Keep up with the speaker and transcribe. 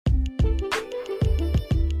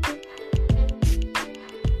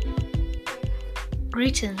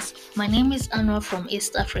Greetings, my name is Anwar from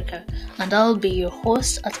East Africa, and I'll be your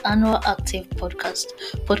host at Anwar Active Podcast.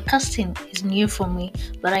 Podcasting is new for me,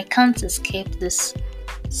 but I can't escape this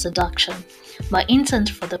seduction. My intent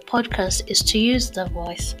for the podcast is to use the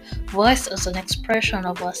voice as an expression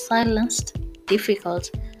of our silenced,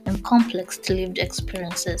 difficult, and complex lived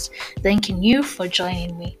experiences. Thanking you for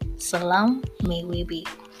joining me. Salam, may we be.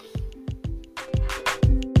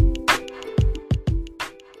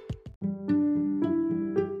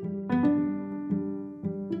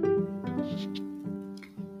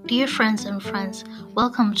 Dear friends and friends,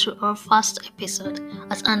 welcome to our first episode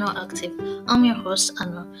at Anwar Active. I'm your host,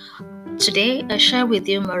 Anwar. Today, I share with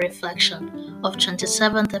you my reflection of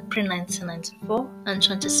 27th April 1994 and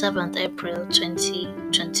 27th April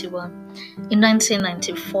 2021. In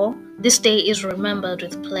 1994, this day is remembered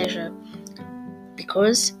with pleasure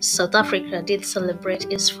because South Africa did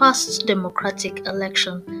celebrate its first democratic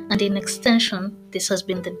election, and in extension, this has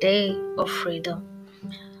been the day of freedom.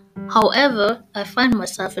 However, I find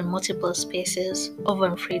myself in multiple spaces of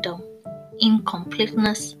unfreedom,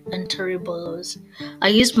 incompleteness, and terrible loss. I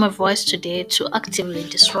use my voice today to actively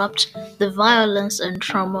disrupt the violence and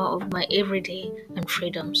trauma of my everyday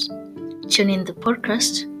unfreedoms. Tune in the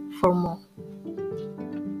podcast for more.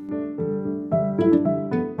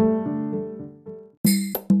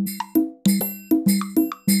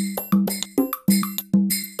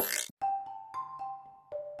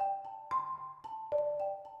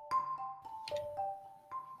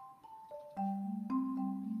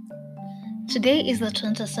 Today is the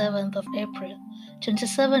 27th of April.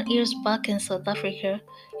 27 years back in South Africa,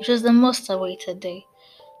 it was the most awaited day.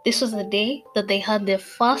 This was the day that they had their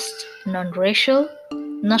first non-racial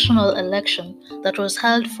national election that was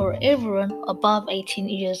held for everyone above 18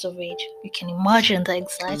 years of age. You can imagine the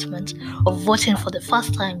excitement of voting for the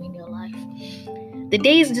first time in your life. The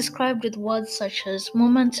day is described with words such as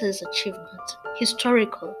momentous achievement,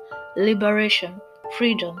 historical, liberation,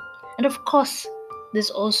 freedom, and of course, there's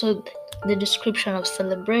also the description of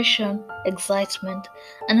celebration, excitement,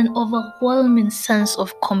 and an overwhelming sense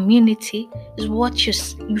of community is what you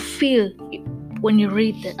feel when you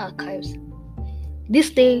read the archives.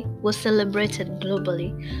 This day was celebrated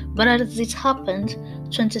globally, but as it happened,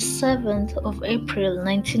 27th of April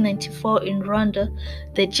 1994 in Rwanda,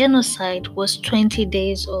 the genocide was 20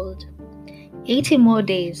 days old. 80 more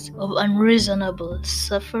days of unreasonable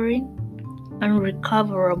suffering,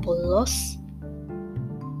 unrecoverable loss,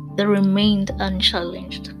 that remained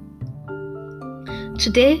unchallenged.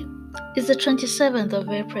 Today is the 27th of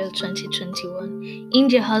April 2021.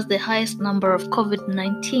 India has the highest number of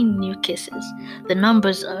COVID-19 new cases. The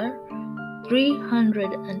numbers are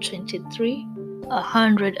 323,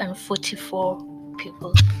 144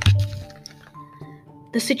 people.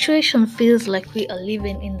 The situation feels like we are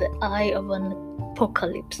living in the eye of an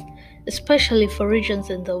apocalypse, especially for regions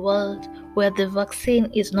in the world where the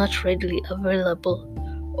vaccine is not readily available,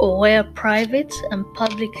 or where private and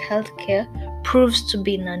public healthcare proves to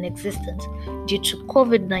be non-existent due to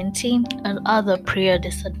COVID-19 and other prior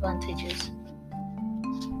disadvantages.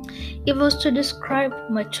 If I was to describe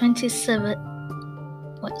my 27th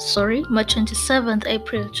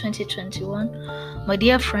April 2021, my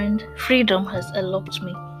dear friend, freedom has eloped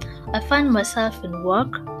me. I find myself in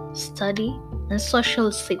work, study, and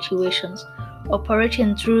social situations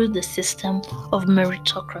operating through the system of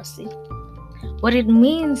meritocracy. What it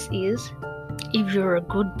means is, if you're a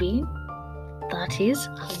good being, that is,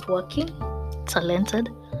 hardworking, talented,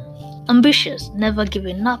 ambitious, never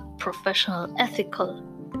giving up, professional, ethical,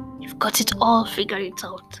 you've got it all, figure it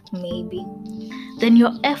out, maybe, then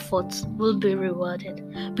your efforts will be rewarded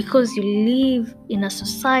because you live in a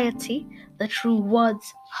society that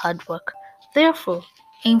rewards hard work. Therefore,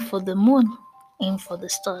 aim for the moon, aim for the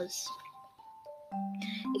stars.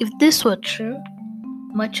 If this were true,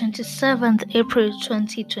 my 27th April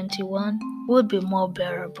 2021 would be more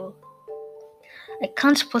bearable. I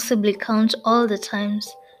can't possibly count all the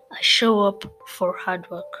times I show up for hard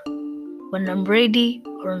work, when I'm ready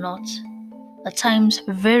or not, at times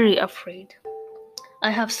very afraid.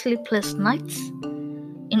 I have sleepless nights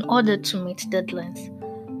in order to meet deadlines.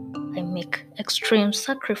 I make extreme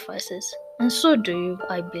sacrifices, and so do you,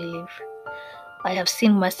 I believe. I have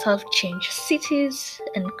seen myself change cities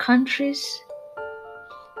and countries,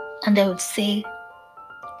 and I would say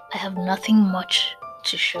I have nothing much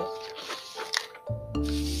to show.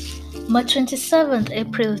 My 27th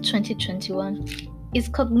April 2021 is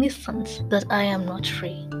cognizant that I am not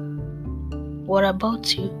free. What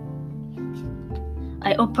about you?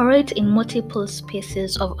 I operate in multiple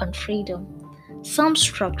spaces of unfreedom, some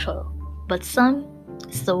structural, but some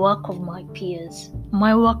is the work of my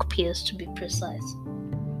work peers to be precise.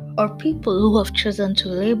 or people who have chosen to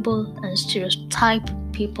label and stereotype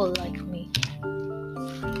people like me.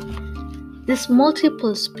 These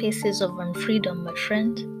multiple spaces of unfreedom, my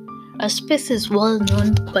friend, are spaces well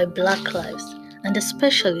known by Black lives, and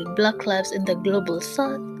especially Black lives in the global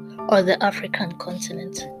south or the African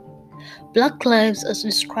continent. Black lives, as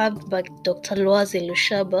described by Dr. Loazi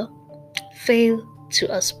Lushaba, fail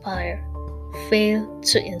to aspire, fail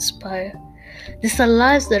to inspire. These are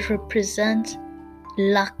lives that represent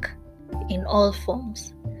lack in all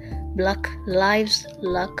forms. Black lives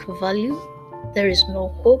lack value. There is no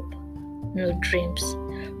hope, no dreams.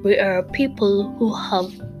 We are a people who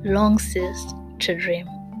have long ceased to dream.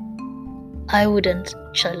 I wouldn't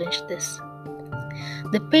challenge this.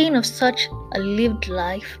 The pain of such a lived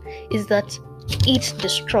life is that it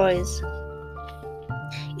destroys.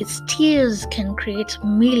 Its tears can create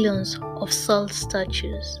millions of salt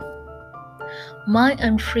statues. My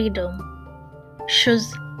unfreedom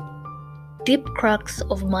shows deep cracks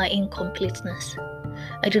of my incompleteness.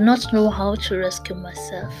 I do not know how to rescue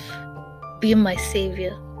myself, be my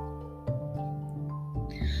savior.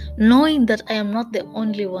 Knowing that I am not the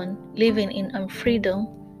only one living in unfreedom,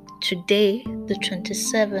 today, the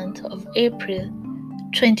 27th of April,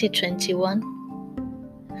 2021,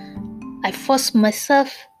 I force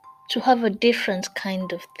myself to have a different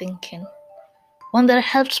kind of thinking, one that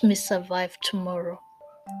helps me survive tomorrow.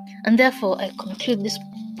 And therefore, I conclude this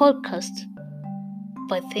podcast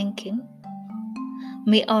by thinking,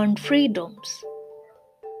 may our unfreedoms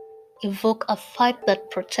evoke a fight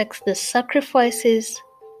that protects the sacrifices,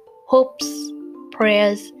 hopes,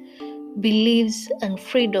 prayers, beliefs, and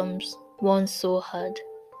freedoms won so hard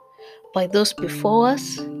by those before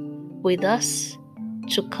us, with us,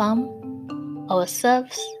 to come,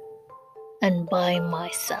 ourselves, and by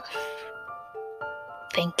myself.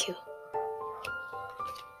 Thank you.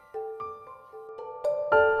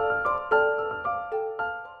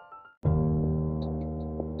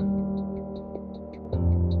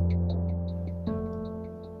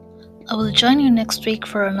 I will join you next week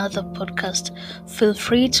for another podcast. Feel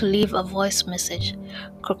free to leave a voice message.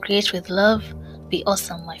 Co-create with love. Be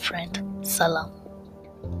awesome, my friend. Salam.